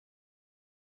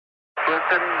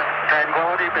Houston,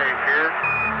 Tranquility Base here.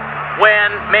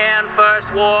 When man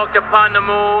first walked upon the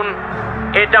moon,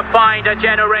 it defined a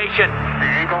generation.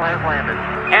 The Eagle has landed.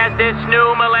 As this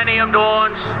new millennium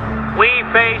dawns, we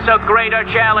face a greater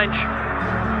challenge.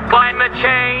 Climate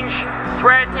change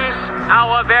threatens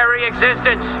our very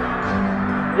existence.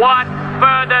 What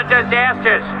further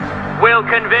disasters will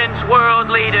convince world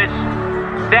leaders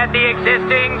that the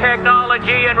existing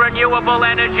technology in renewable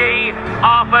energy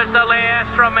offers the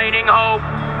last remaining hope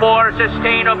for a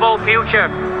sustainable future?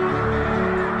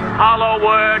 Hollow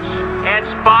words and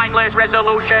spineless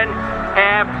resolution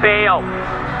have failed.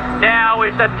 Now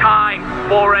is the time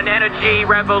for an energy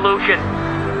revolution.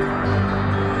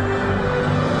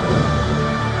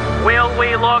 Will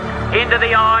we look into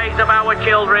the eyes of our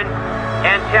children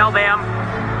and tell them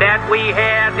that we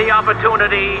had the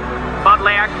opportunity but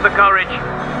lacked the courage?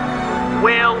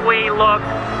 Will we look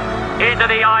into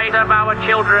the eyes of our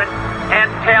children and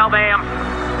tell them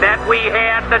that we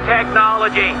had the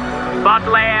technology but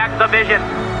lacked the vision?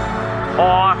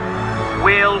 Or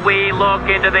will we look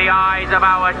into the eyes of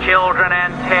our children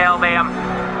and tell them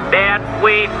that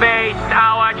we faced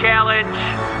our challenge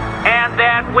and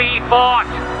that we fought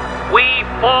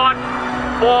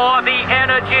for the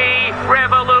energy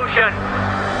revolution?